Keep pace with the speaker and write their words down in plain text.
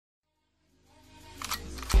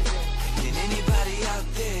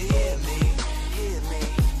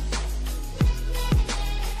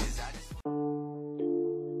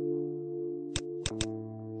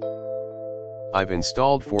I've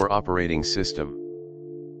installed for operating system.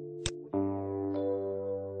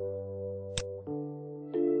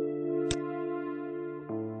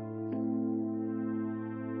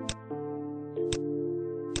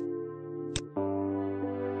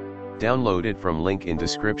 Download it from link in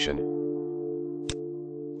description.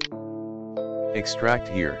 Extract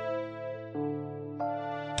here.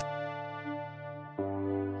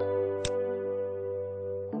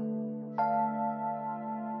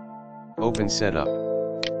 Open setup.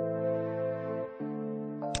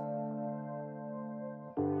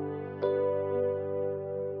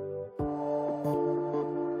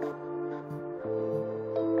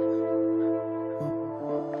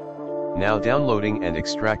 Now downloading and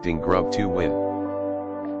extracting Grub2Win.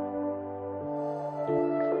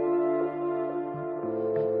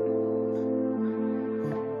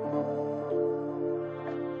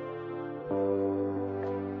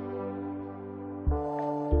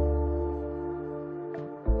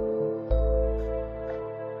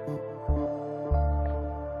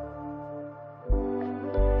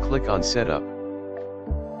 Click on Setup.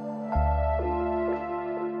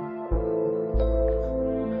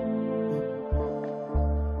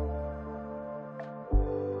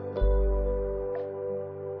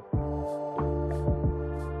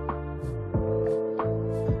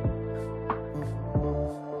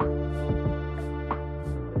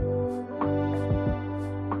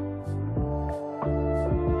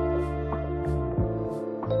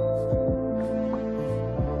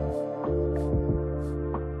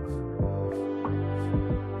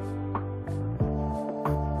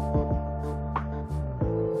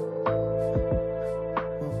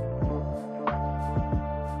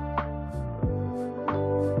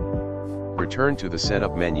 Return to the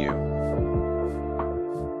Setup menu.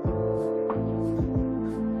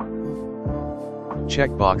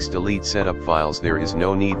 Checkbox Delete setup files. There is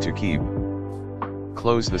no need to keep.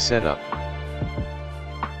 Close the setup.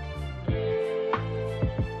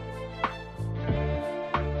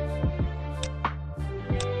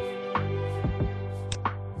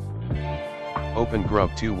 Open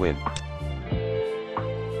Grub2Win.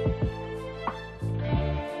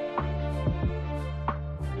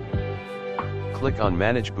 Click on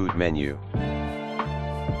Manage Boot menu.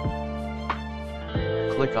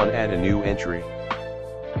 Click on Add a new entry.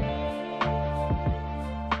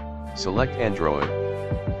 Select Android.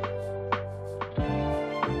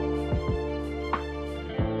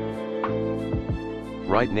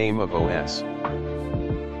 Write name of OS.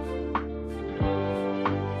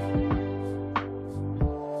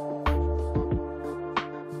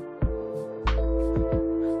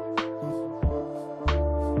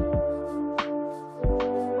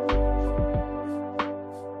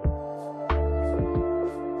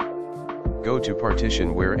 Go to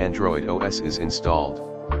partition where Android OS is installed.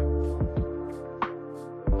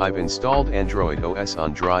 I've installed Android OS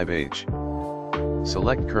on drive H.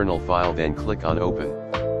 Select kernel file, then click on Open.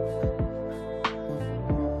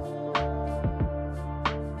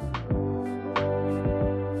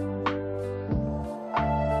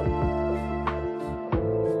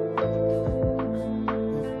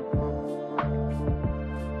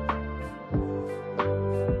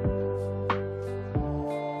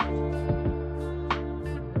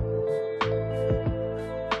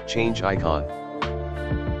 Change icon.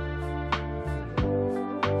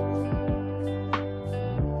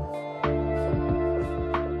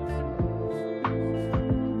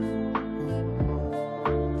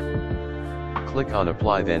 Click on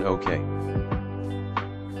Apply, then OK.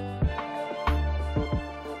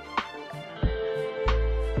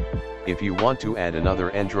 If you want to add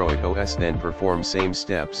another Android OS, then perform same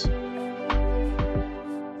steps.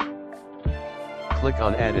 Click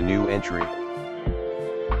on Add a new entry.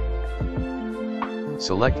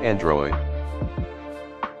 Select Android.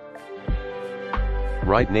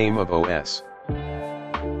 Write name of OS.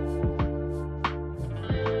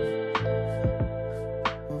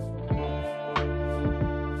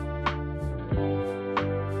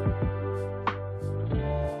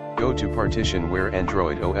 Go to partition where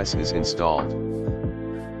Android OS is installed.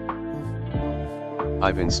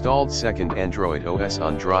 I've installed second Android OS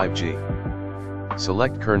on drive G.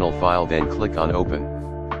 Select kernel file, then click on Open.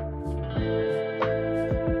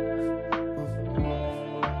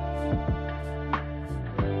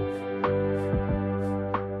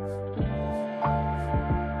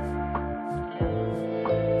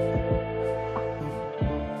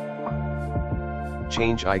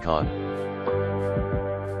 Change icon.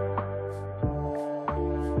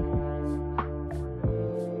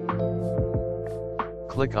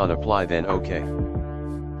 Click on Apply, then OK.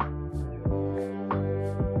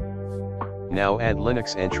 Now add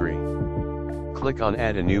Linux entry. Click on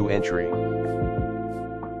Add a new entry.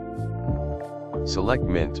 Select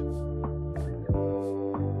Mint.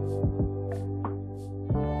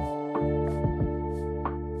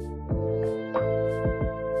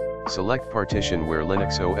 Select partition where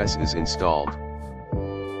Linux OS is installed.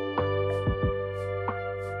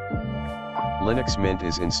 Linux Mint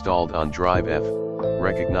is installed on drive F,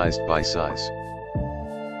 recognized by size.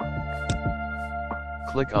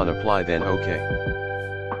 Click on Apply then OK.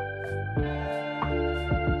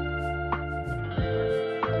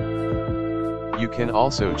 You can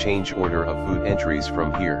also change order of boot entries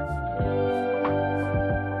from here.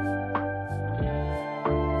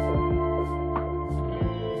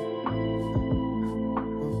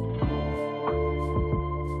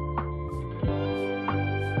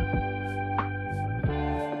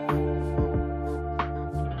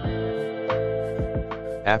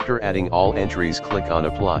 After adding all entries, click on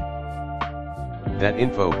Apply. That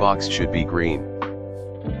info box should be green.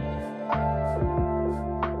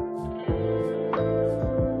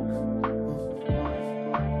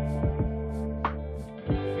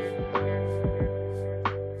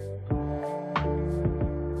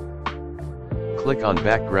 Click on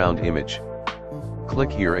Background Image.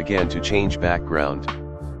 Click here again to change background.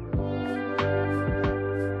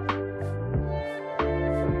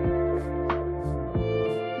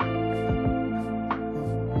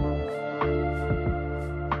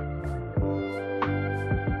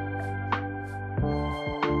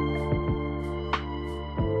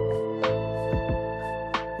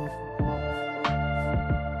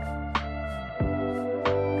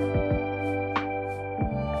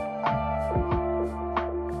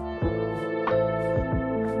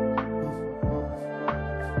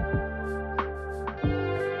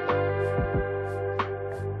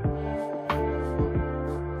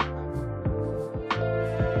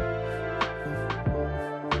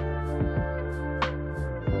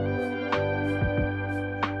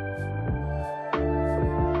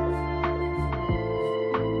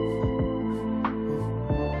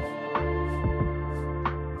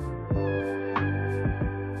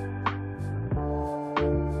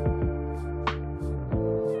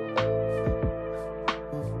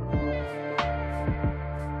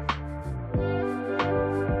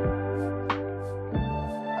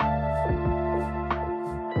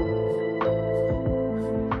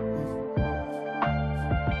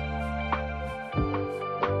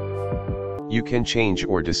 You can change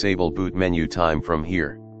or disable boot menu time from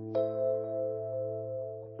here.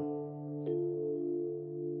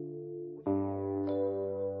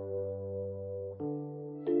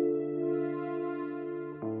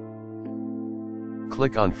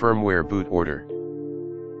 Click on Firmware Boot Order.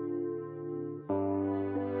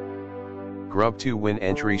 Grub2Win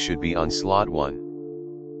entry should be on slot 1.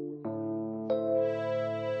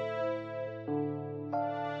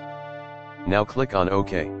 Now click on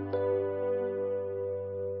OK.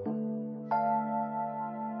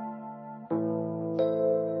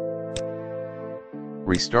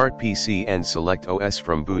 Restart PC and select OS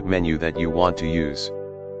from boot menu that you want to use.